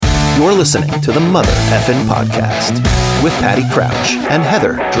You're listening to the Mother Effin' Podcast with Patty Crouch and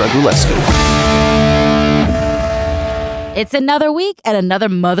Heather Dragulescu. It's another week and another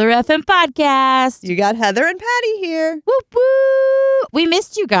Mother Effin' Podcast. You got Heather and Patty here. Whoop, whoop. We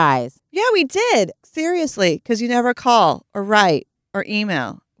missed you guys. Yeah, we did. Seriously, because you never call or write or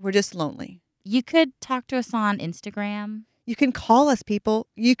email. We're just lonely. You could talk to us on Instagram. You can call us, people.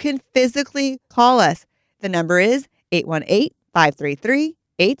 You can physically call us. The number is 818-533-8656.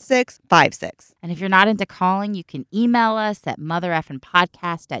 And if you're not into calling, you can email us at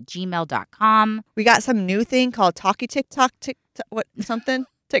motherefnpodcast@gmail.com. We got some new thing called Talkie TikTok, TikTok.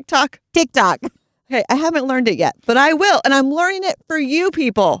 TikTok. Okay, I haven't learned it yet, but I will. And I'm learning it for you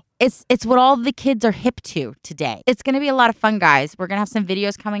people. It's what all the kids are hip to today. It's going to be a lot of fun, guys. We're going to have some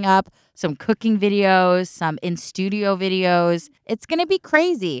videos coming up, some cooking videos, some in-studio videos. It's going to be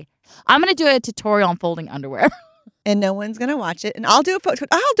crazy. I'm going to do a tutorial on folding underwear. And no one's going to watch it. And I'll do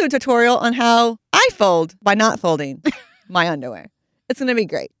a tutorial on how I fold by not folding my underwear. It's going to be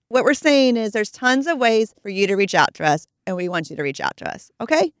great. What we're saying is there's tons of ways for you to reach out to us, and we want you to reach out to us,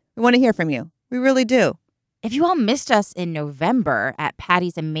 okay? We want to hear from you. We really do. If you all missed us in November at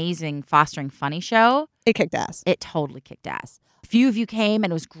Patty's amazing Fostering Funny show, It kicked ass. it totally kicked ass. A few of you came,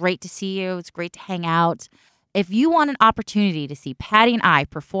 and it was great to see you. It's great to hang out. If you want an opportunity to see Patty and I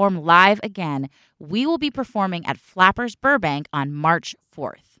perform live again, we will be performing at Flappers Burbank on March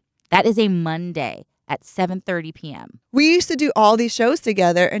 4th. That is a Monday at 7:30 p.m. We used to do all these shows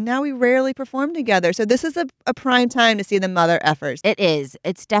together, and now we rarely perform together. So this is a prime time to see the mother effers. It is.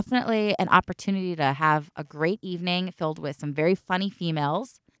 It's definitely an opportunity to have a great evening filled with some very funny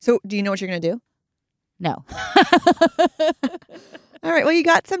females. So do you know what you're going to do? No. All right. Well, you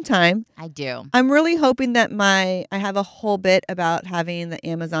got some time. I do. I'm really hoping that I have a whole bit about having the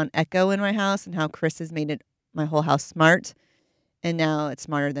Amazon Echo in my house and how Chris has made my whole house smart. And now it's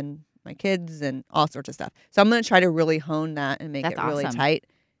smarter than my kids and all sorts of stuff. So I'm going to try to really hone that and make That's it really awesome. tight.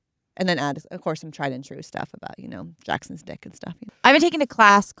 And then add, of course, some tried and true stuff about, Jackson's dick and stuff. I've been taking a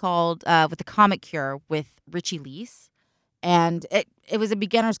class called With the Comic Cure with Richie Leese. And it was a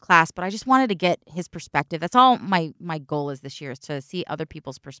beginner's class, but I just wanted to get his perspective. That's all my goal is this year, is to see other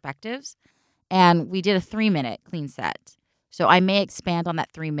people's perspectives. And we did a 3-minute clean set. So I may expand on that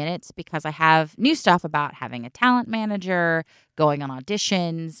 3 minutes because I have new stuff about having a talent manager, going on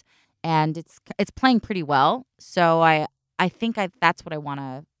auditions, and it's playing pretty well. So I think that's what I want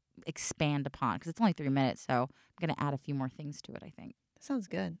to expand upon because it's only 3 minutes. So I'm going to add a few more things to it, I think. Sounds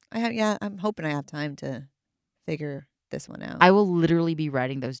good. I'm hoping I have time to figure this one out. I will literally be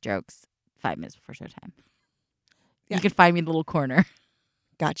writing those jokes 5 minutes before showtime. Yeah. You can find me in the little corner.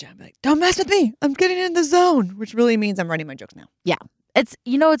 Gotcha. I'm like, don't mess with me. I'm getting in the zone, which really means I'm writing my jokes now. Yeah. It's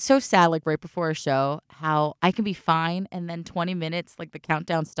so sad, like right before a show, how I can be fine. And then 20 minutes, like the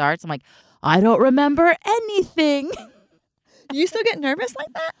countdown starts. I'm like, I don't remember anything. You still get nervous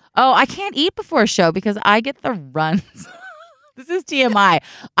like that? Oh, I can't eat before a show because I get the runs. This is TMI.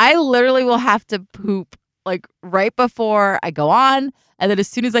 I literally will have to poop like right before I go on. And then as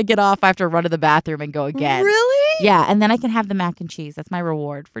soon as I get off, I have to run to the bathroom and go again. Really? Yeah. And then I can have the mac and cheese. That's my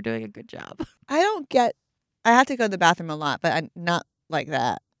reward for doing a good job. I have to go to the bathroom a lot, but I'm not like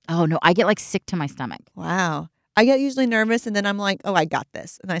that. Oh, no. I get like sick to my stomach. Wow. I get usually nervous and then I'm like, oh, I got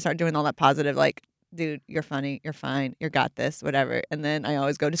this. And I start doing all that positive, like, dude, you're funny. You're fine. You got this, whatever. And then I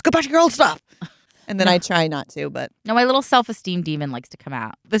always go, just go back to your old stuff. And then I try not to, but. No, my little self-esteem demon likes to come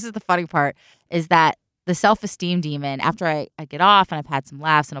out. This is the funny part is that the self-esteem demon, after I get off and I've had some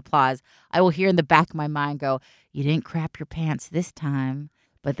laughs and applause, I will hear in the back of my mind go, you didn't crap your pants this time,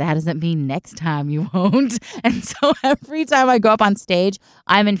 but that doesn't mean next time you won't. And so every time I go up on stage,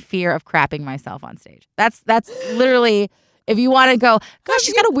 I'm in fear of crapping myself on stage. That's literally, if you want to go, gosh,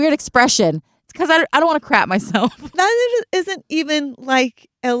 she's got a weird expression. It's because I don't want to crap myself. That isn't even like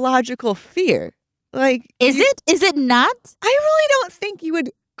a logical fear. Like, Is it not? I really don't think you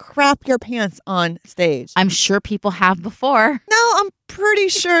would crap your pants on stage. I'm sure people have before. No, I'm pretty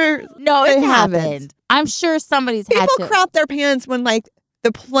sure. No, it They haven't. happened. I'm sure somebody's had People to. crap their pants when like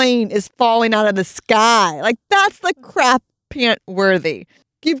the plane is falling out of the sky. Like that's the crap pant worthy.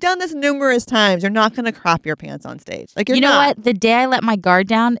 You've done this numerous times. You're not going to crap your pants on stage. Like you're You know not. what? The day I let my guard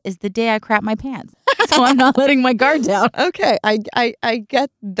down is the day I crap my pants. So I'm not letting my guard down. Okay, I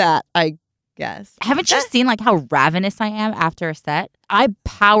get that. I guess. Haven't you seen like how ravenous I am after a set? I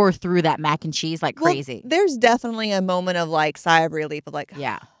power through that mac and cheese like Well, crazy. there's definitely a moment of like sigh of relief of like,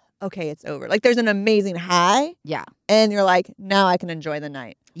 Yeah. okay, it's over. Like there's an amazing high. Yeah. And you're like, now I can enjoy the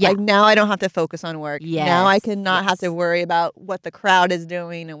night. Yeah. Like now I don't have to focus on work. Yes. Now I can not have to Yes. worry about what the crowd is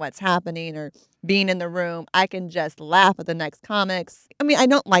doing and what's happening or being in the room. I can just laugh at the next comics. I mean, I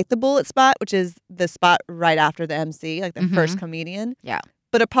don't like the bullet spot, which is the spot right after the MC, like the first comedian. Yeah.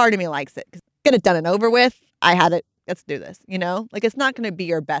 But a part of me likes it. 'Cause get it done and over with. I had it. Let's do this. You know, like it's not going to be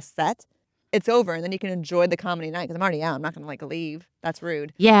your best set. It's over, and then you can enjoy the comedy night because I'm already out. I'm not going to like leave. That's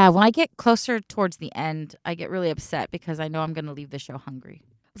rude. Yeah. When I get closer towards the end, I get really upset because I know I'm going to leave the show hungry.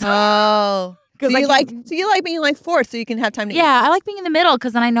 Oh, so I you can't- like being like fourth, so you can have time to eat. Yeah. I like being in the middle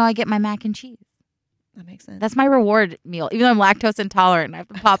because then I know I get my mac and cheese. That makes sense. That's my reward meal. Even though I'm lactose intolerant, I have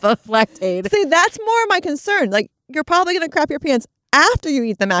to pop a Lactaid. See, that's more my concern. Like you're probably going to crap your pants after you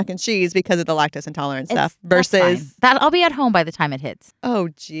eat the mac and cheese because of the lactose intolerant stuff. That's fine. Versus, that I'll be at home by the time it hits. oh,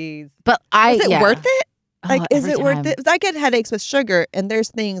 geez, But is it worth it? Like, is every it worth time. it? 'Cause I get headaches with sugar, and there's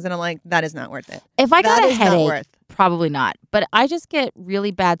things, and I'm like, that is not worth it. If I got That a is not headache, worth. probably not. But I just get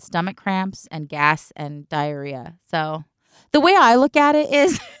really bad stomach cramps and gas and diarrhea. So the way I look at it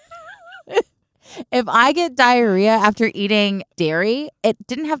is if I get diarrhea after eating dairy, it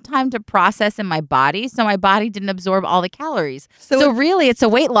didn't have time to process in my body. So my body didn't absorb all the calories. So really, it's a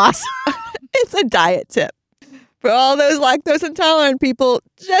weight loss. It's a diet tip. For all those lactose intolerant people,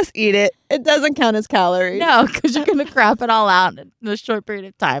 just eat it. It doesn't count as calories. No, because you're going to crap it all out in a short period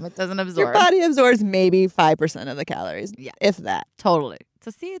of time. It doesn't Your absorb. body absorbs maybe 5% of the calories, Yeah. if that. Totally. So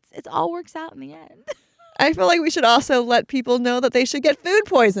see, it all works out in the end. I feel like we should also let people know that they should get food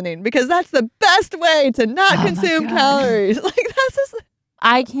poisoning because that's the best way to not Oh my consume God. calories. Like that's just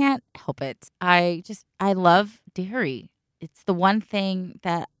I can't help it. I love dairy. It's the one thing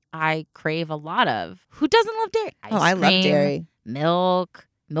that I crave a lot of. Who doesn't love dairy? Ice I love cream, dairy. Milk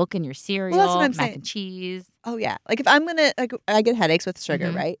in your cereal, what I'm mac saying. and cheese. Oh yeah. Like if I'm gonna like I get headaches with sugar,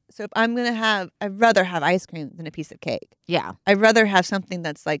 Mhm. right? So if I'm gonna I'd rather have ice cream than a piece of cake. Yeah. I'd rather have something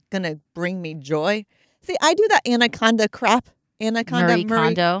that's like gonna bring me joy. See, I do that anaconda crap. Marie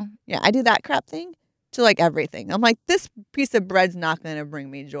Kondo. Yeah, I do that crap thing to like everything. I'm like, this piece of bread's not going to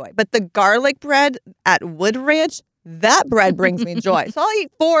bring me joy. But the garlic bread at Wood Ranch, that bread brings me joy. So I'll eat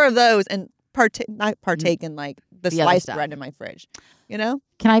 4 of those and not partake in like the The other sliced stuff. bread in my fridge. You know?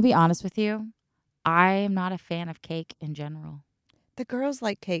 Can I be honest with you? I am not a fan of cake in general. The girls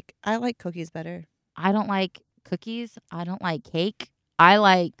like cake. I like cookies better. I don't like cookies. I don't like cake. I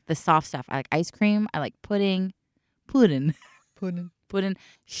like the soft stuff. I like ice cream. I like pudding, Pudding.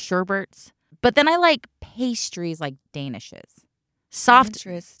 sherbets. But then I like pastries like Danishes. Soft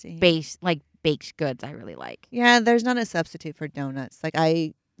Interesting. base like baked goods I really like. Yeah, there's not a substitute for donuts. Like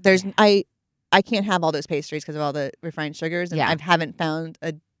I can't have all those pastries because of all the refined sugars. And Yeah. I haven't found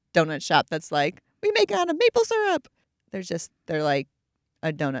a donut shop that's like, we make it out of maple syrup. They're like,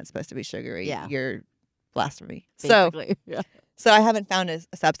 a donut's supposed to be sugary. Yeah. You're blasphemy. Basically. Yeah. So I haven't found a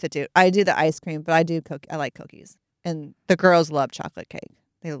substitute. I do the ice cream, but I like cookies. And the girls love chocolate cake.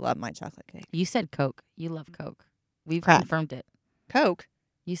 They love my chocolate cake. You said Coke. You love Coke. We've Crap. confirmed it. Coke?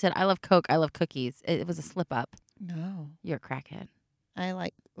 You said I love Coke. I love cookies. It was a slip up. No. You're a crackhead. I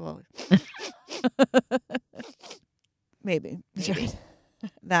like, well, maybe. Maybe.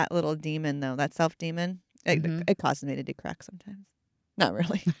 That little demon, though, that self demon, Mhm. it causes me to do crack sometimes. Not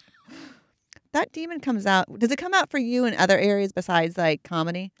really. That demon comes out. Does it come out for you in other areas besides like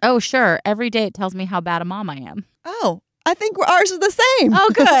comedy? Oh, sure. Every day it tells me how bad a mom I am. Oh, I think ours is the same. Oh,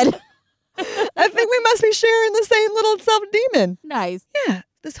 good. I think we must be sharing the same little self demon. Nice. Yeah.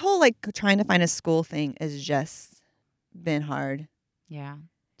 This whole like trying to find a school thing has just been hard. Yeah.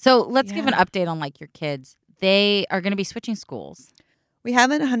 So let's give an Yeah. update on like your kids. They are going to be switching schools. We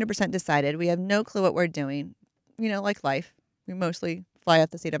haven't 100% decided. We have no clue what we're doing. You know, like life. We mostly fly off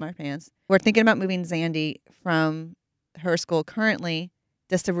the seat of our pants. We're thinking about moving Zandy from her school currently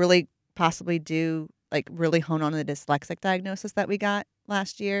just to really possibly really hone on the dyslexic diagnosis that we got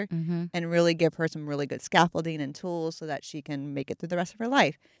last year Mm-hmm. and really give her some really good scaffolding and tools so that she can make it through the rest of her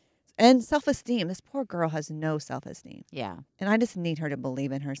life. And self-esteem. This poor girl has no self-esteem. Yeah. And I just need her to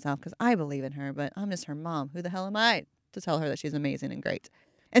believe in herself because I believe in her, but I'm just her mom. Who the hell am I to tell her that she's amazing and great?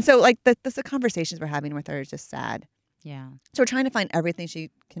 And so, like, the conversations we're having with her is just sad. Yeah. So we're trying to find everything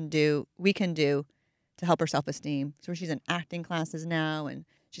we can do to help her self-esteem. So she's in acting classes now and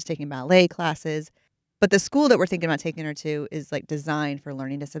she's taking ballet classes. But the school that we're thinking about taking her to is like designed for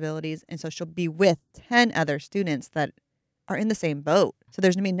learning disabilities. And so she'll be with 10 other students that are in the same boat. So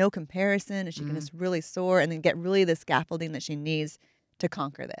there's going to be no comparison and she can just really soar and then get really the scaffolding that she needs to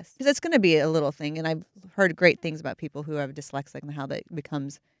conquer this. Because it's going to be a little thing. And I've heard great things about people who have dyslexic and how that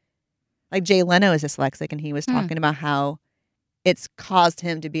becomes, like Jay Leno is dyslexic and he was talking about how it's caused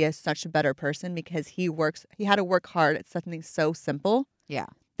him to be such a better person because he had to work hard at something so simple. Yeah.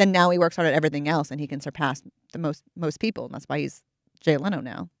 Then now he works hard at everything else and he can surpass the most people. And that's why he's Jay Leno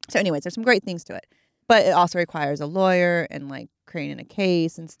now. So anyways, there's some great things to it. But it also requires a lawyer and like creating a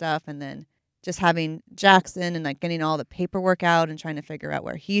case and stuff. And then just having Jackson and like getting all the paperwork out and trying to figure out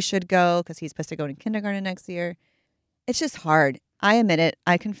where he should go because he's supposed to go to kindergarten next year. It's just hard. I admit it.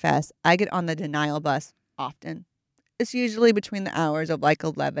 I confess. I get on the denial bus often. It's usually between the hours of like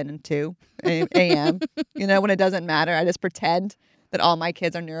 11 and 2 a.m. When it doesn't matter. I just pretend that all my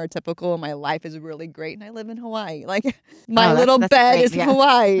kids are neurotypical and my life is really great and I live in Hawaii. Like my little bed is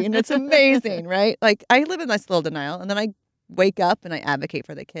Hawaii and it's amazing, right? Like I live in this little denial and then I wake up and I advocate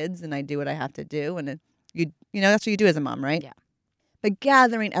for the kids and I do what I have to do. And that's what you do as a mom, right? Yeah. But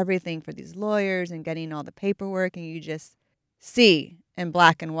gathering everything for these lawyers and getting all the paperwork and you just see in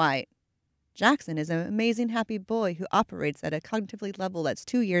black and white, Jackson is an amazing, happy boy who operates at a cognitively level that's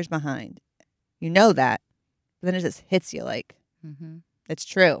 2 years behind. You know that. But then it just hits you like, it's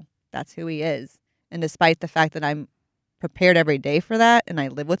true. That's who he is. And despite the fact that I'm prepared every day for that and I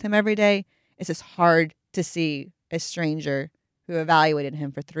live with him every day, it's just hard to see a stranger who evaluated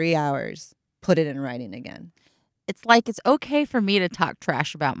him for 3 hours put it in writing again. It's like it's okay for me to talk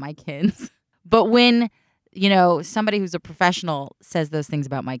trash about my kids. But when, somebody who's a professional says those things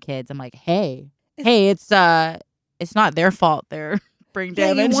about my kids, I'm like, hey, it's not their fault. They're brain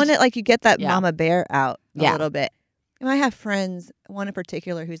damage. You want it like you get that mama bear out a Yeah. little bit. I have friends, one in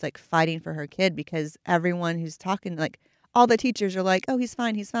particular, who's like fighting for her kid because everyone who's talking, like all the teachers are like, oh, he's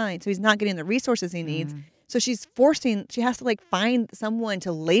fine. So he's not getting the resources he needs. So she has to like find someone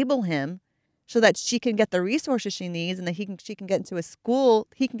to label him so that she can get the resources she needs and that she can get into a school,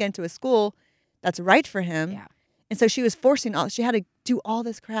 he can get into a school that's right for him. Yeah. And so she was she had to do all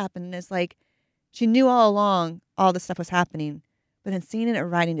this crap. And it's like, she knew all along all this stuff was happening, but then seeing it in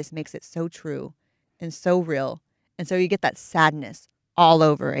writing just makes it so true and so real. And so you get that sadness all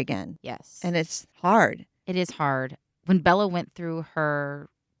over again. Yes. And it's hard. It is hard. When Bella went through her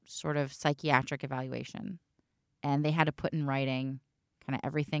sort of psychiatric evaluation and they had to put in writing kind of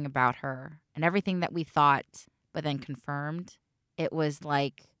everything about her and everything that we thought, but then confirmed, it was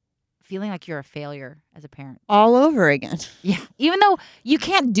like feeling like you're a failure as a parent. All over again. Yeah. Even though you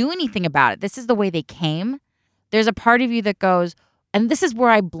can't do anything about it. This is the way they came. There's a part of you that goes, and this is where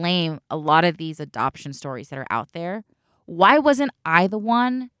I blame a lot of these adoption stories that are out there. Why wasn't I the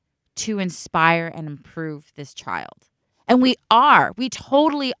one to inspire and improve this child? And we are. We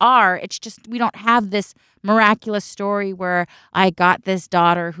totally are. It's just we don't have this miraculous story where I got this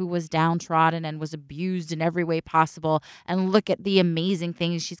daughter who was downtrodden and was abused in every way possible. And look at the amazing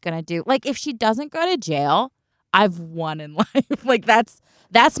things she's going to do. Like if she doesn't go to jail, I've won in life. Like that's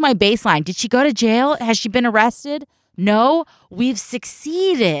my baseline. Did she go to jail? Has she been arrested? No, we've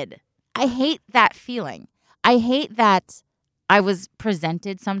succeeded. I hate that feeling. I hate that I was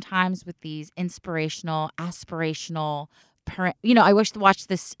presented sometimes with these inspirational, aspirational, I wish to watch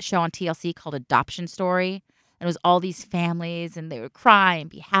this show on TLC called Adoption Story. And it was all these families and they would cry and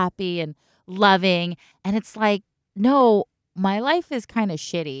be happy and loving. And it's like, no, my life is kind of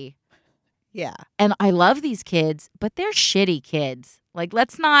shitty. Yeah. And I love these kids, but they're shitty kids. Like,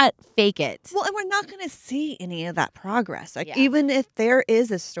 let's not fake it. Well, and we're not going to see any of that progress. Like, even if there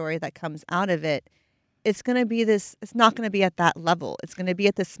is a story that comes out of it, it's going to be it's not going to be at that level. It's going to be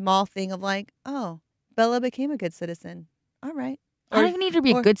at this small thing of like, oh, Bella became a good citizen. All right. I don't even need to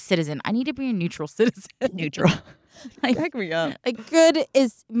be a good citizen. I need to be a neutral citizen. Neutral. Like, Back me up. Like, good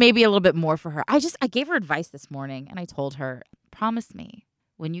is maybe a little bit more for her. I gave her advice this morning and I told her, promise me,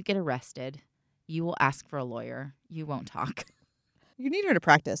 when you get arrested, you will ask for a lawyer. You won't talk. You need her to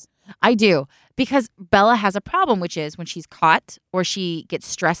practice. I do. Because Bella has a problem, which is when she's caught or she gets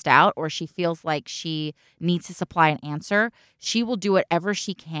stressed out or she feels like she needs to supply an answer, she will do whatever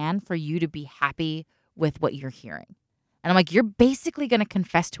she can for you to be happy with what you're hearing. And I'm like, you're basically going to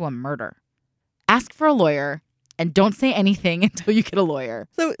confess to a murder. Ask for a lawyer and don't say anything until you get a lawyer.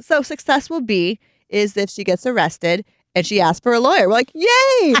 So success will be is if she gets arrested and she asks for a lawyer. We're like, yay!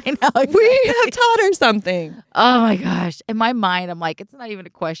 I know. Exactly. We have taught her something. Oh my gosh. In my mind, I'm like, it's not even a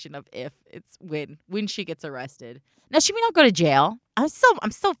question of if, it's when she gets arrested. Now, she may not go to jail. I'm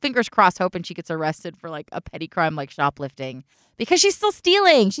still fingers crossed hoping she gets arrested for like a petty crime like shoplifting because she's still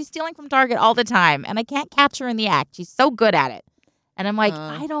stealing. She's stealing from Target all the time and I can't catch her in the act. She's so good at it. And I'm like,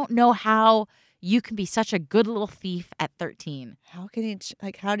 I don't know how you can be such a good little thief at 13. How can you,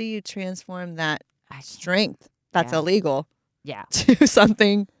 how do you transform that strength that's Yeah. illegal Yeah. to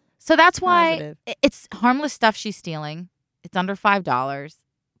something So that's why positive? it's harmless stuff she's stealing. It's under $5.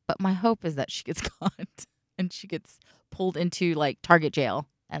 But my hope is that she gets caught and she gets pulled into like Target jail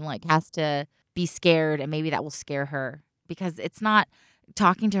and like has to be scared, and maybe that will scare her because it's not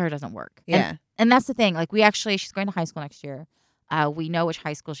talking to her doesn't work. Yeah. And that's the thing. Like she's going to high school next year. We know which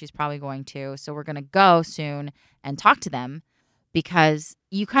high school she's probably going to, so we're gonna go soon and talk to them because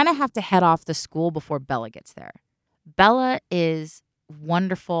you kind of have to head off the school before Bella gets there. Bella is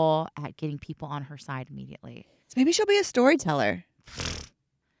wonderful at getting people on her side immediately. So maybe she'll be a storyteller.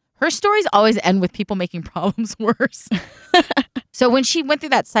 Her stories always end with people making problems worse. So when she went through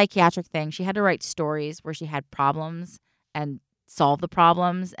that psychiatric thing, she had to write stories where she had problems and solve the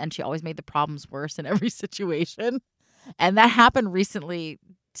problems, and she always made the problems worse in every situation. And that happened recently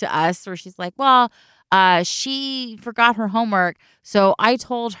to us where she's like, well, she forgot her homework, so I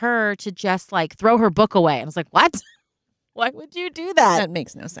told her to just like throw her book away. And I was like, what? Why would you do that? That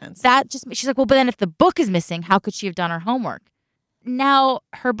makes no sense. She's like, well, but then if the book is missing, how could she have done her homework? Now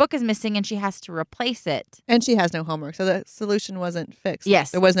her book is missing and she has to replace it. And she has no homework, so the solution wasn't fixed.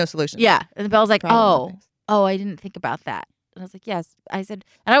 Yes. There was no solution. Yeah. And Belle's like, Problem not fixed. I didn't think about that. And I was like, yes. I said,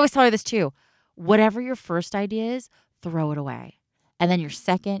 and I always tell her this too. Whatever your first idea is, throw it away. And then your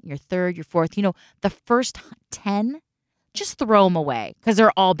second, your third, your fourth, the first 10, just throw them away because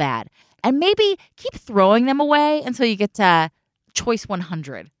they're all bad. And maybe keep throwing them away until you get to choice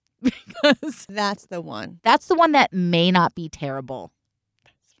 100. Because That's the one. that's the one that may not be terrible.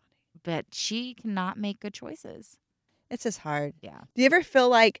 That's funny. But she cannot make good choices. It's just hard. Yeah. Do you ever feel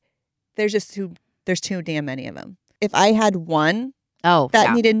like there's too damn many of them? If I had one Oh, that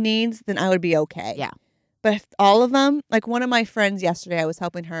yeah. needed needs, then I would be okay. Yeah. But if all of them, like one of my friends yesterday, I was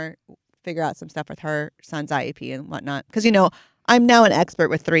helping her figure out some stuff with her son's IEP and whatnot. Because, I'm now an expert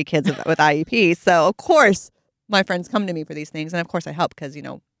with 3 kids with IEP. So, of course, my friends come to me for these things. And, of course, I help because,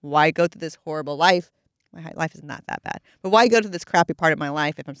 why go through this horrible life? My life is not that bad. But why go through this crappy part of my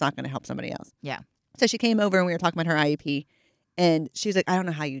life if I'm not going to help somebody else? Yeah. So she came over and we were talking about her IEP. And she's like, I don't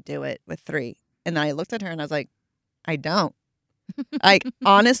know how you do it with 3. And then I looked at her and I was like, I don't. Like,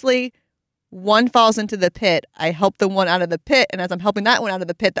 honestly, one falls into the pit. I help the one out of the pit. And as I'm helping that one out of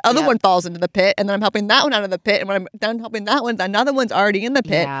the pit, the other one falls into the pit. And then I'm helping that one out of the pit. And when I'm done helping that one, another one's already in the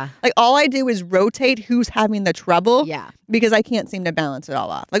pit. Yeah. Like, all I do is rotate who's having the trouble. Yeah. Because I can't seem to balance it all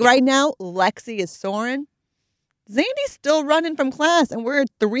off. Like, right now, Lexi is soaring. Zandy's still running from class. And we're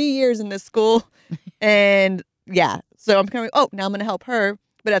 3 years in this school. And, yeah. So I'm kind of, now I'm going to help her.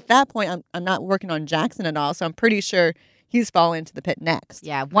 But at that point, I'm not working on Jackson at all. So I'm pretty sure he's falling into the pit next.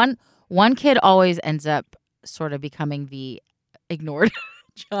 Yeah. One kid always ends up sort of becoming the ignored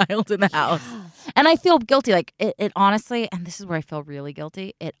child in the house. And I feel guilty. Like it honestly, and this is where I feel really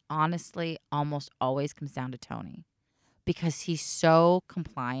guilty, it honestly almost always comes down to Tony because he's so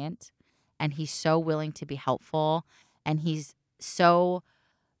compliant and he's so willing to be helpful and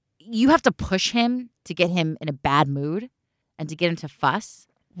you have to push him to get him in a bad mood and to get him to fuss.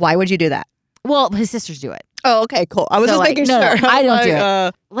 Why would you do that? Well, his sisters do it. Oh, okay, cool. I was So, just like, making no, sure. no, I don't do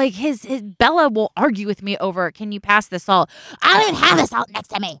Like, it. Like his Bella will argue with me over, can you pass the salt? I don't even have the salt next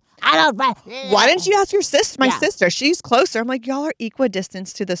to me. I don't. Why didn't you ask your sister? My Yeah. sister, she's closer. I'm like, y'all are equidistant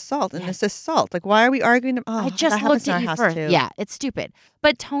to the salt, and this is salt. Like, why are we arguing? Oh, I that just happens looked in at our you house first. too. Yeah, it's stupid.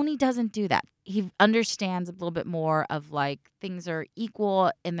 But Tony doesn't do that. He understands a little bit more of like things are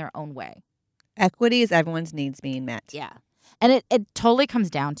equal in their own way. Equity is everyone's needs being met. Yeah. And it totally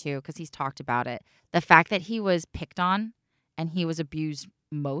comes down to, because he's talked about it, the fact that he was picked on and he was abused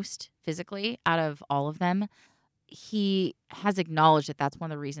most physically out of all of them. He has acknowledged that that's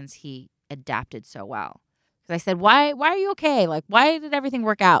one of the reasons he adapted so well. Because I said, why are you okay? Like, why did everything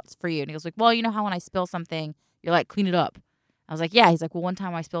work out for you? And he goes like, well, you know how when I spill something, you're like, clean it up. I was like, yeah. He's like, well, one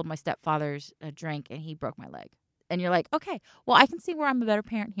time I spilled my stepfather's drink and he broke my leg. And you're like, okay, well, I can see where I'm a better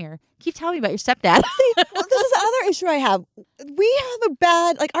parent here. Keep telling me about your stepdad. Well, this is the other issue I have. We have a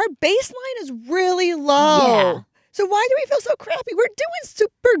bad, like, our baseline is really low. Yeah. So why do we feel so crappy? We're doing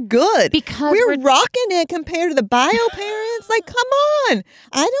super good. Because we're we're rocking it compared to the bio parents. Like, come on.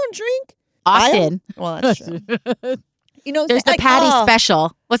 I don't drink. often. Well, that's true. There's the like, Patty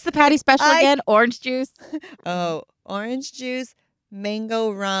special. What's the Patty special I- again? Orange juice. Oh, orange juice,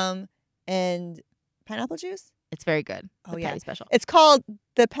 mango rum, and pineapple juice. It's very good. Oh, The yeah. Patty special. It's called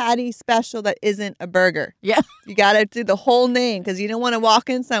the Patty special that isn't a burger. Yeah. You got to do the whole name because you don't want to walk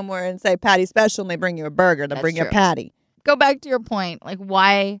in somewhere and say Patty special and they bring you a burger. They'll That's bring you a true. patty. Go back to your point. Like,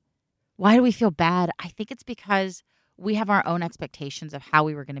 why do we feel bad? I think it's because we have our own expectations of how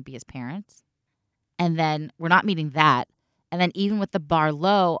we were going to be as parents. And then we're not meeting that. And then even with the bar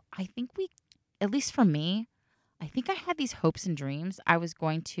low, I think at least for me, I think I had these hopes and dreams. I was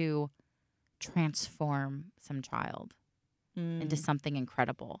going to transform some child into something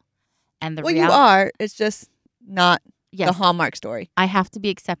incredible. And the Well, reality, you are. It's just not Yes. The Hallmark story. I have to be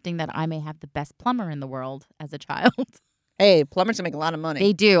accepting that I may have the best plumber in the world as a child. Hey, plumbers can make a lot of money.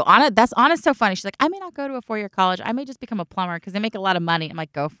 They do. Anna's so funny. She's like, I may not go to a 4-year college. I may just become a plumber because they make a lot of money. I'm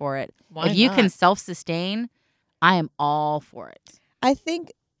like, go for it. Why if you not? can self-sustain, I am all for it. I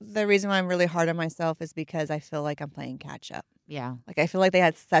think the reason why I'm really hard on myself is because I feel like I'm playing catch up. Yeah. Like I feel like they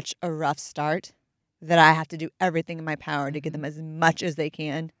had such a rough start that I have to do everything in my power to get them as much as they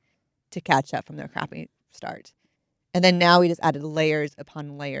can to catch up from their crappy start. And then now we just added layers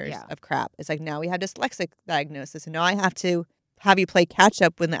upon layers of crap. It's like now we have dyslexic diagnosis. And now I have to have you play catch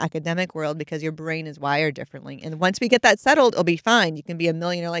up in the academic world because your brain is wired differently. And once we get that settled, it'll be fine. You can be a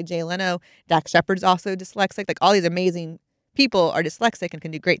millionaire like Jay Leno. Dax Shepard's also dyslexic. Like all these amazing people are dyslexic and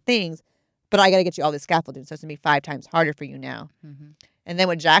can do great things. But I got to get you all this scaffolding. So it's going to be 5 times harder for you now. Mm-hmm. And then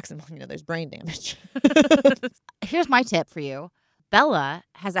with Jackson, there's brain damage. Here's my tip for you. Bella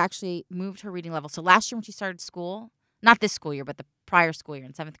has actually moved her reading level. So last year when she started school, not this school year, but the prior school year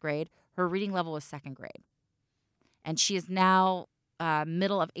in 7th grade, her reading level was 2nd grade. And she is now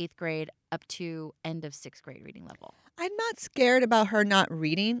middle of 8th grade up to end of 6th grade reading level. I'm not scared about her not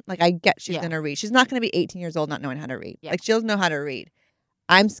reading. Like, I get she's going to read. She's not going to be 18 years old not knowing how to read. Yeah. Like, she'll know how to read.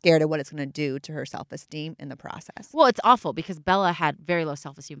 I'm scared of what it's going to do to her self-esteem in the process. Well, it's awful because Bella had very low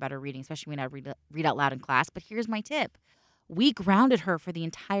self-esteem about her reading, especially when I read out loud in class. But here's my tip. We grounded her for the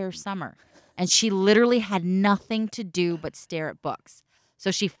entire summer. And she literally had nothing to do but stare at books.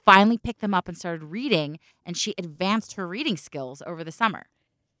 So she finally picked them up and started reading, and she advanced her reading skills over the summer.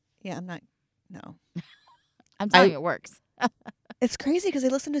 Yeah, no. I'm telling you, it works. It's crazy because they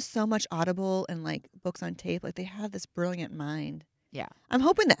listen to so much Audible and like books on tape. Like they have this brilliant mind. Yeah. I'm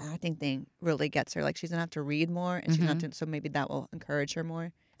hoping the acting thing really gets her. Like she's going to have to read more, and she's not to, so maybe that will encourage her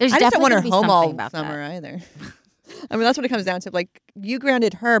more. I just don't want her home all summer either. I mean, that's what it comes down to. Like, you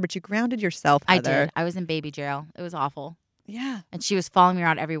grounded her, but you grounded yourself, Heather. I did. I was in baby jail. It was awful. Yeah. And she was following me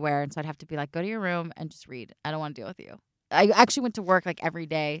around everywhere. And so I'd have to be like, go to your room and just read. I don't want to deal with you. I actually went to work like every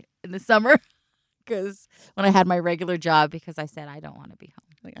day in the summer because when I had my regular job, because I said, I don't want to be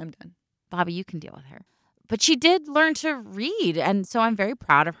home. Like, I'm done. Bobby, you can deal with her. But she did learn to read. And so I'm very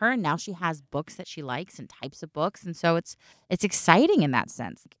proud of her. And now she has books that she likes and types of books. And so it's exciting in that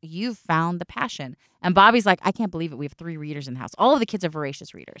sense. You've found the passion. And Bobby's like, I can't believe it. We have 3 readers in the house. All of the kids are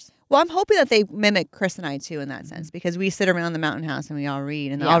voracious readers. Well, I'm hoping that they mimic Chris and I, too, in that sense. Because we sit around the mountain house and we all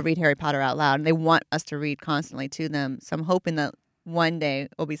read. And they all read Harry Potter out loud. And they want us to read constantly to them. So I'm hoping that one day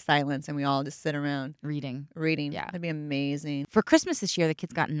it'll be silence and we all just sit around. Reading. Yeah. That'd be amazing. For Christmas this year, the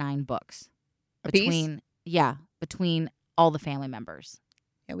kids got 9 books. Between all the family members.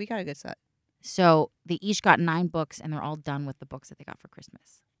 Yeah, we got a good set. So they each got 9 books, and they're all done with the books that they got for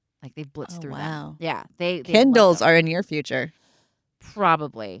Christmas. Like they've blitzed through them. Yeah, they Kindles are in your future.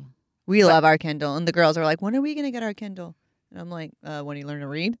 Probably. We love our Kindle, and the girls are like, "When are we gonna get our Kindle?" And I'm like, "When you learn to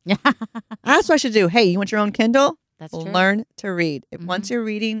read." Yeah, that's what I should do. Hey, you want your own Kindle? That's true. Learn to read. If once you're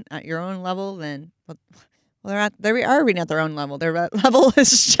reading at your own level, then. Well, they are reading at their own level. Their level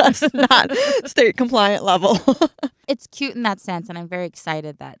is just not state compliant level. It's cute in that sense, and I'm very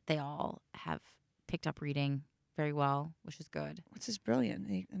excited that they all have picked up reading very well, which is good. Which is brilliant.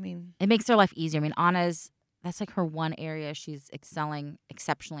 I mean, it makes their life easier. I mean, Anna's, that's like her one area she's excelling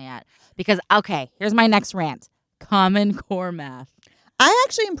exceptionally at. Because, okay, here's my next rant. Common Core math. I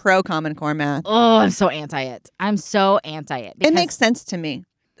actually am pro Common Core math. Oh, I'm so anti it. It makes sense to me.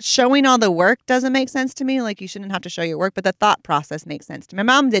 Showing all the work doesn't make sense to me. Like, you shouldn't have to show your work, but the thought process makes sense to me. My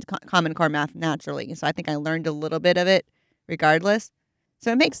mom did Common Core math naturally, so I think I learned a little bit of it regardless.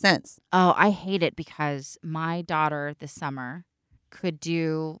 So it makes sense. Oh, I hate it because my daughter this summer could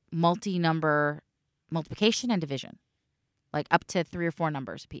do multi-number multiplication and division, like up to 3 or 4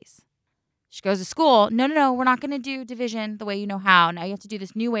 numbers a piece. She goes to school. No, we're not going to do division the way you know how. Now you have to do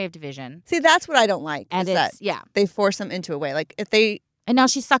this new way of division. See, that's what I don't like. And it's, they force them into a way. Like, and now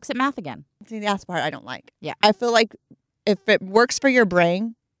she sucks at math again. See, that's the part I don't like. Yeah. I feel like if it works for your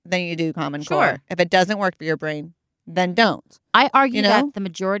brain, then you do Common Core. If it doesn't work for your brain, then don't. I argue that the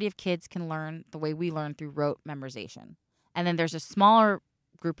majority of kids can learn the way we learn through rote memorization. And then there's a smaller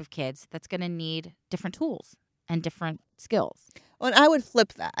group of kids that's going to need different tools and different skills. Well, and I would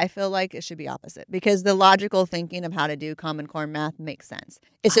flip that. I feel like it should be opposite because the logical thinking of how to do Common Core math makes sense.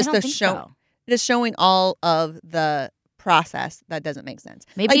 It's just just showing all of the process that doesn't make sense.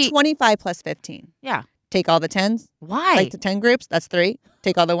 Maybe like 25 plus 15. Yeah. Take all the 10s. Why? Like the 10 groups, that's 3.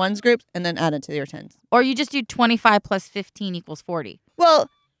 Take all the 1s groups and then add it to your 10s. Or you just do 25 plus 15 equals 40. Well,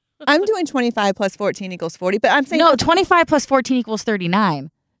 I'm doing 25 plus 14 equals 40, but I'm saying... No, 25 plus 14 equals 39.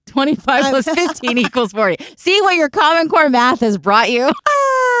 25 plus 15 equals 40. See what your Common Core math has brought you?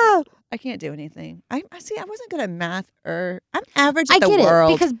 I can't do anything. I see. I wasn't good at math, or I'm average at I the get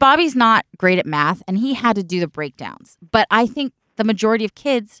world. it because Bobby's not great at math and he had to do the breakdowns. But I think the majority of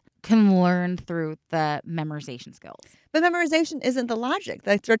kids can learn through the memorization skills. But memorization isn't the logic.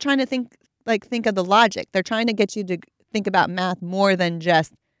 Like, they're trying to think of the logic. They're trying to get you to think about math more than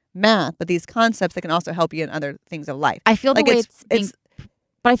just math, but these concepts that can also help you in other things of life. I feel the Like, way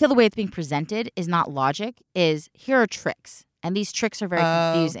but I feel the way it's being presented is not logic. Is here are tricks, and these tricks are very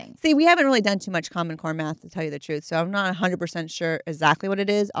confusing. See, we haven't really done too much Common Core math, to tell you the truth, so I'm not 100% sure exactly what it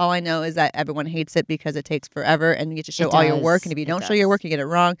is. All I know is that everyone hates it because it takes forever, and you get to show all your work, and if you don't show your work, you get it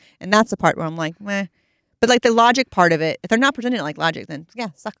wrong, and that's the part where I'm like, meh. But like the logic part of it, if they're not presenting it like logic, then yeah,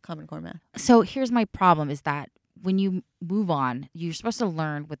 suck Common Core math. So here's my problem is that when you move on, you're supposed to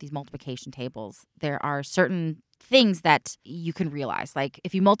learn with these multiplication tables. There are certain things that you can realize. Like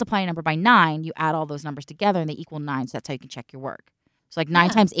if you multiply a number by 9, you add all those numbers together and they equal 9. So that's how you can check your work. So like 9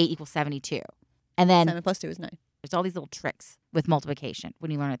 times 8 equals 72. And then 7 plus 2 is 9. there's all these little tricks with multiplication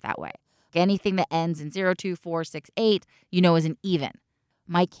when you learn it that way. Anything that ends in 0, 2, 4, 6, 8, you know is an even.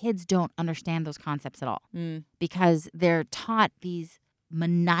 My kids don't understand those concepts at all because they're taught these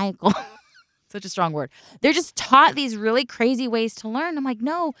maniacal, such a strong word. They're just taught these really crazy ways to learn. I'm like,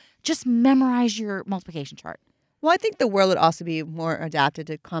 no, just memorize your multiplication chart. Well, I think the world would also be more adapted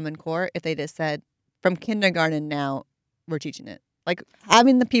to Common Core if they just said, from kindergarten now, we're teaching it. Like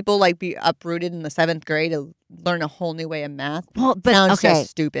having the people like be uprooted in the 7th grade to learn a whole new way of math sounds just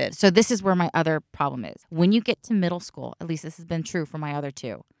stupid. So this is where my other problem is. When you get to middle school, at least this has been true for my other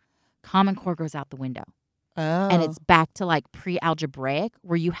two, Common Core goes out the window. Oh. And it's back to like pre-algebraic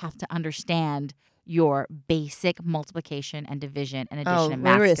where you have to understand your basic multiplication and division and addition and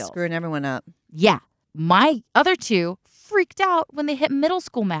math we're skills. Screwing everyone up. Yeah. My other two freaked out when they hit middle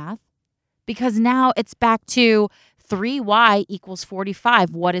school math because now it's back to 3y equals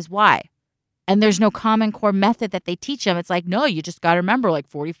 45. What is y? And there's no Common Core method that they teach them. It's like, no, you just got to remember like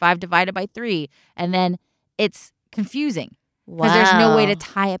 45 divided by 3. And then it's confusing because there's no way to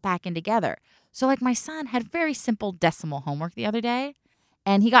tie it back in together. So like my son had very simple decimal homework the other day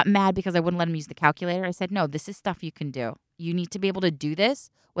and he got mad because I wouldn't let him use the calculator. I said, no, this is stuff you can do. You need to be able to do this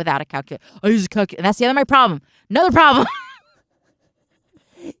without a calculator. I use a calculator. And that's the other my problem. Another problem.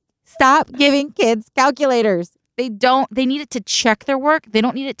 Stop giving kids calculators. They need it to check their work. They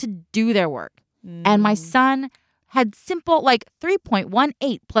don't need it to do their work. And my son had simple like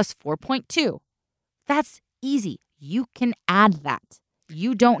 3.18 plus 4.2. That's easy. You can add that.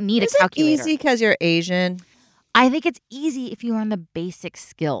 You don't need a calculator. Is it easy because you're Asian? I think it's easy if you learn the basic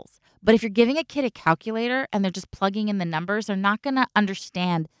skills. But if you're giving a kid a calculator and they're just plugging in the numbers, they're not going to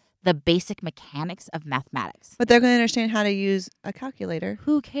understand the basic mechanics of mathematics. But they're going to understand how to use a calculator.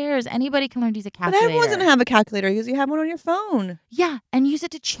 Who cares? Anybody can learn to use a calculator. But everyone's going to have a calculator because you have one on your phone. Yeah, and use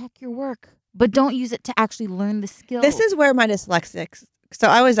it to check your work. But don't use it to actually learn the skills. This is where my dyslexics. So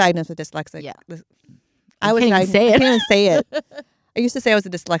I was diagnosed with dyslexic. Yeah. I can't even say it. I can't even say it. I used to say I was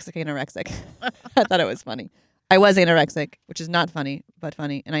a dyslexic anorexic. I thought it was funny. I was anorexic, which is not funny, but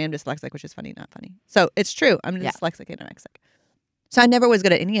funny. And I am dyslexic, which is funny, not funny. So it's true. I'm dyslexic anorexic. So I never was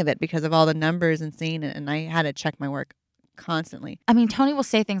good at any of it because of all the numbers and seeing it. And I had to check my work constantly. I mean, Tony will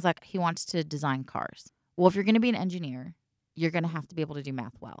say things like he wants to design cars. Well, if you're going to be an engineer, you're going to have to be able to do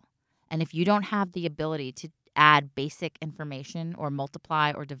math well. And if you don't have the ability to add basic information or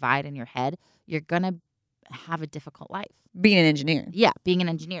multiply or divide in your head, you're going to have a difficult life. Being an engineer. Yeah, being an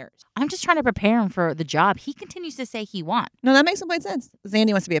engineer. I'm just trying to prepare him for the job he continues to say he wants. No, that makes complete sense.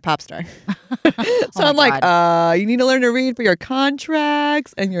 Zandy wants to be a pop star. So Oh I'm my like, you need to learn to read for your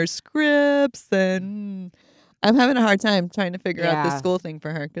contracts and your scripts. And I'm having a hard time trying to figure out this school thing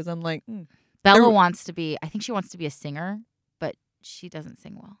for her because I'm like, Bella wants to be, I think she wants to be a singer, but she doesn't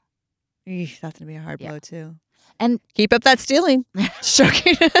sing well. Eesh, that's going to be a hard blow too. And keep up that stealing.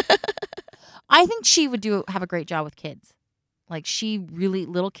 Shocking. I think she would have a great job with kids. Like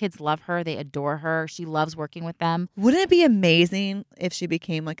little kids love her. They adore her. She loves working with them. Wouldn't it be amazing if she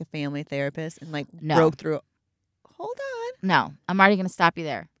became like a family therapist and like broke through? Hold on. No, I'm already going to stop you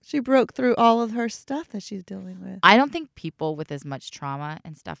there. She broke through all of her stuff that she's dealing with. I don't think people with as much trauma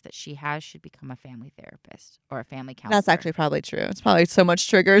and stuff that she has should become a family therapist or a family counselor. That's actually probably true. It's probably so much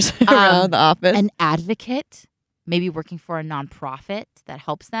triggers around the office. An advocate, maybe working for a nonprofit that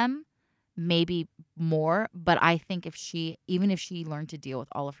helps them. Maybe more, but I think even if she learned to deal with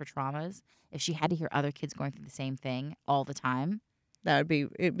all of her traumas, if she had to hear other kids going through the same thing all the time, it'd be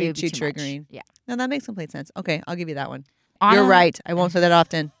too triggering. Much. Yeah. No, that makes complete sense. Okay, I'll give you that one. Anna, you're right. I won't say that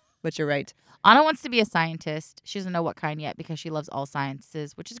often, but you're right. Anna wants to be a scientist. She doesn't know what kind yet because she loves all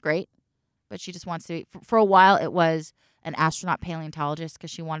sciences, which is great. But she just wants to. For a while, it was an astronaut paleontologist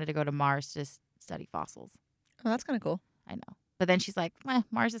because she wanted to go to Mars to study fossils. Oh, that's kind of cool. I know. But then she's like,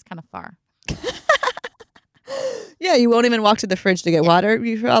 Mars is kind of far. Yeah, you won't even walk to the fridge to get water.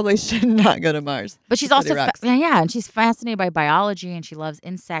 You probably should not go to Mars. But she's to also, study rocks. and she's fascinated by biology and she loves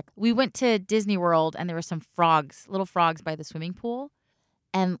insects. We went to Disney World and there were some frogs, little frogs by the swimming pool.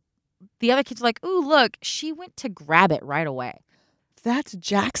 And the other kids were like, ooh, look, she went to grab it right away. That's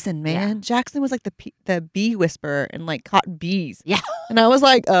Jackson, man. Yeah. Jackson was like the bee whisperer and like caught bees. Yeah. And I was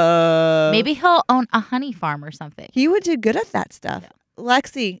like, Maybe he'll own a honey farm or something. He would do good at that stuff. Yeah.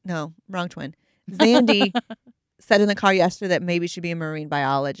 Lexi, no, wrong twin. Zandy said in the car yesterday that maybe she'd be a marine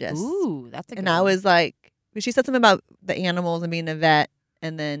biologist. Ooh, that's a good And I one. was like, she said something about the animals and being a vet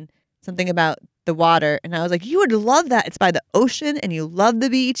and then something about the water. And I was like, you would love that. It's by the ocean and you love the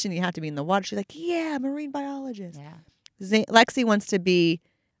beach and you have to be in the water. She's like, yeah, marine biologist. Yeah. Lexi wants to be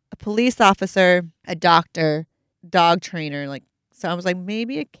a police officer, a doctor, dog trainer. Like, so I was like,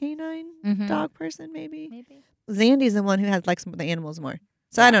 maybe a canine Mhm. dog person, maybe. Maybe. Zandy's the one who has likes the animals more.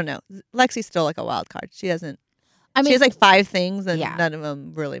 So Yeah. I don't know. Lexi's still like a wild card. She doesn't. I mean, she has like 5 things and Yeah. none of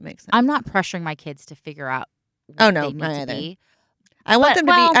them really make sense. I'm not pressuring my kids to figure out what Oh, no, they need not to either. be. I want but- them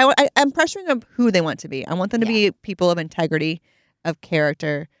to be. I'm pressuring them who they want to be. I want them to Yeah. be people of integrity, of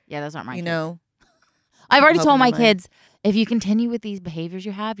character. Yeah, those aren't my you kids. know, I've already I'm told my hoping they're mine. kids, if you continue with these behaviors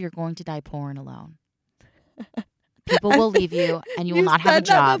you have, you're going to die poor and alone. People will leave you and you will not have a said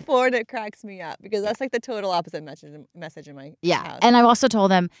that job. before, and it cracks me up because that's like the total opposite message in my Yeah. house. And I've also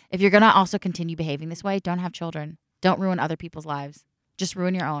told them, if you're going to also continue behaving this way, don't have children. Don't ruin other people's lives. Just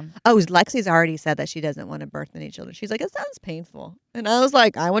ruin your own. Oh, Lexi's already said that she doesn't want to birth any children. She's like, it sounds painful. And I was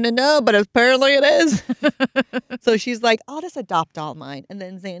like, I want to know, but apparently it is. So she's like, I'll just adopt all mine. And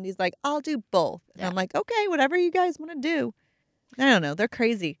then Zandy's like, I'll do both. And Yeah. I'm like, okay, whatever you guys want to do. I don't know. They're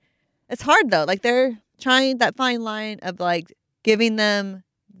crazy. It's hard though. Like they're trying that fine line of like giving them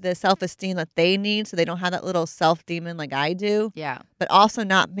the self-esteem that they need so they don't have that little self-demon like I do, Yeah. but also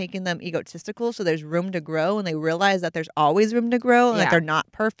not making them egotistical so there's room to grow and they realize that there's always room to grow and that Yeah. they're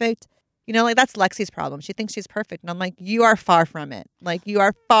not perfect. You know, like that's Lexi's problem. She thinks she's perfect. And I'm like, you are far from it. Like you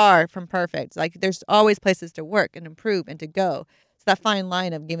are far from perfect. Like there's always places to work and improve and to go. It's that fine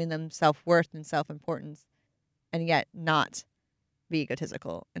line of giving them self-worth and self-importance and yet not be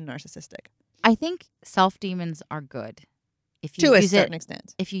egotistical and narcissistic. I think self-demons are good. If you To a use certain it,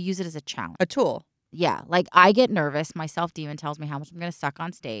 extent. if you use it as a challenge. A tool. Yeah, like I get nervous. My self-demon tells me how much I'm going to suck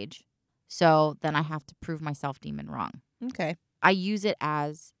on stage. So then I have to prove my self-demon wrong. Okay. I use it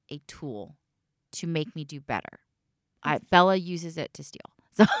as a tool to make me do better. Bella uses it to steal.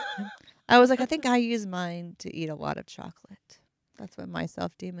 So I was like, I think I use mine to eat a lot of chocolate. That's what my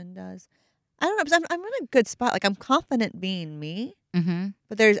self-demon does. I don't know, because I'm in a good spot. Like I'm confident being me, Mhm.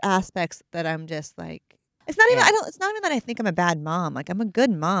 but there's aspects that I'm just like, it's not even, Yeah. it's not even that I think I'm a bad mom. Like I'm a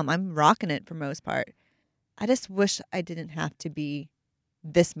good mom. I'm rocking it for most part. I just wish I didn't have to be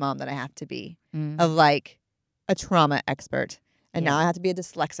this mom that I have to be Mm. of like a trauma expert. And Yeah. now I have to be a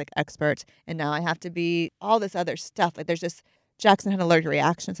dyslexic expert. And now I have to be all this other stuff. Like there's just, Jackson had allergic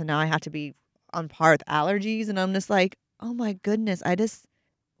reactions. And now I have to be on par with allergies. And I'm just like, oh my goodness. I just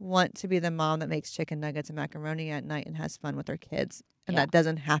want to be the mom that makes chicken nuggets and macaroni at night and has fun with her kids. And Yeah. that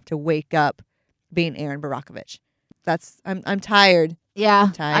doesn't have to wake up being Aaron Barakovich. I'm tired.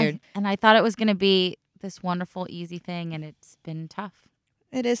 Yeah. tired. And I thought it was going to be this wonderful, easy thing, and it's been tough.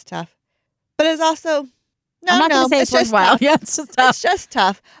 It is tough. But it's also, no, I'm not going to say it's just worthwhile. tough. Yeah, it's just tough. It's just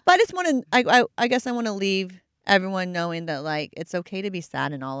tough. But I just want to, I guess I want to leave everyone knowing that like it's okay to be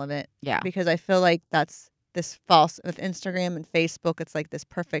sad in all of it. Yeah. Because I feel like that's this false with Instagram and Facebook. It's like this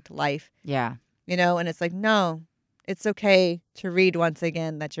perfect life, Yeah. you know? And it's like, no, it's okay to read once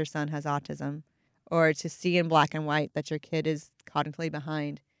again that your son has autism or to see in black and white that your kid is cognitively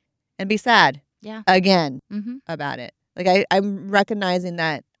behind and be sad Yeah. again Mm-hmm. about it. Like I'm recognizing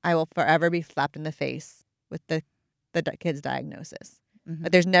that I will forever be slapped in the face with the kid's diagnosis. Mm-hmm.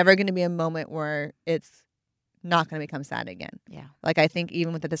 But there's never going to be a moment where it's not going to become sad again. Yeah. Like I think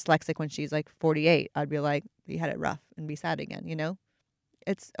even with the dyslexic when she's like 48, I'd be like, you had it rough and be sad again, you know?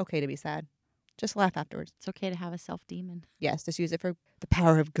 It's okay to be sad. Just laugh afterwards. It's okay to have a self-demon. Yes, just use it for the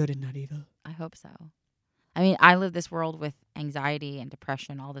power of good and not evil. I hope so. I mean, I live this world with anxiety and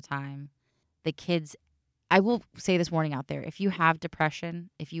depression all the time. The kids, I will say this warning out there. If you have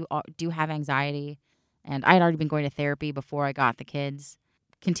depression, if you do have anxiety, and I had already been going to therapy before I got the kids,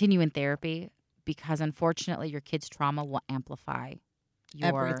 continue in therapy because unfortunately your kid's trauma will amplify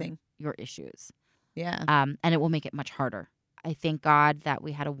Everything. your issues. Yeah. And it will make it much harder. I thank God that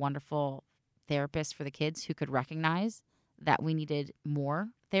we had a wonderful therapist for the kids who could recognize that we needed more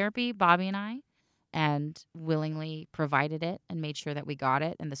therapy, Bobby and I. and willingly provided it and made sure that we got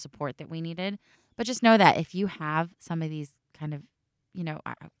it and the support that we needed. But just know that if you have some of these kind of,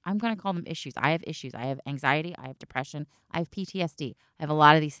 I'm going to call them issues. I have issues. I have anxiety. I have depression. I have PTSD. I have a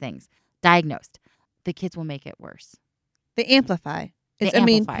lot of these things diagnosed. The kids will make it worse. They amplify.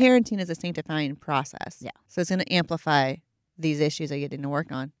 Parenting is a sanctifying process. Yeah. So it's going to amplify these issues that you're getting to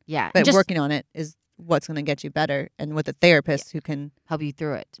work on. Yeah. But working on it is what's going to get you better, and with a therapist who can help you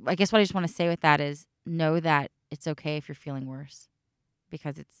through it. I guess what I just want to say with that is know that it's okay if you're feeling worse,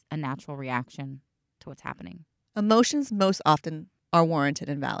 because it's a natural reaction to what's happening. Emotions most often are warranted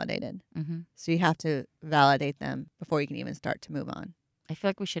and validated. Mm-hmm. So you have to validate them before you can even start to move on. I feel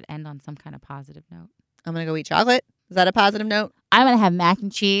like we should end on some kind of positive note. I'm going to go eat chocolate. Is that a positive note? I'm going to have mac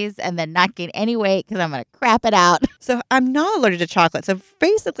and cheese and then not gain any weight because I'm going to crap it out. So I'm not allergic to chocolate. So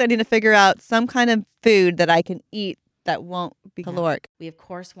basically I need to figure out some kind of food that I can eat that won't be caloric. We, of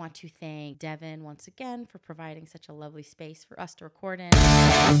course, want to thank Devin once again for providing such a lovely space for us to record in.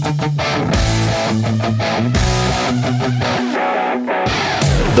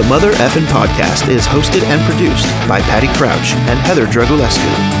 The Mother Effin' Podcast is hosted and produced by Patty Crouch and Heather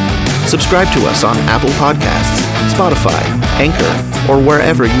Dragulescu. Subscribe to us on Apple Podcasts, Spotify, Anchor, or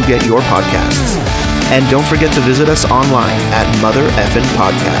wherever you get your podcasts. And don't forget to visit us online at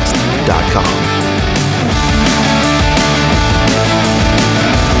mothereffinpodcast.com.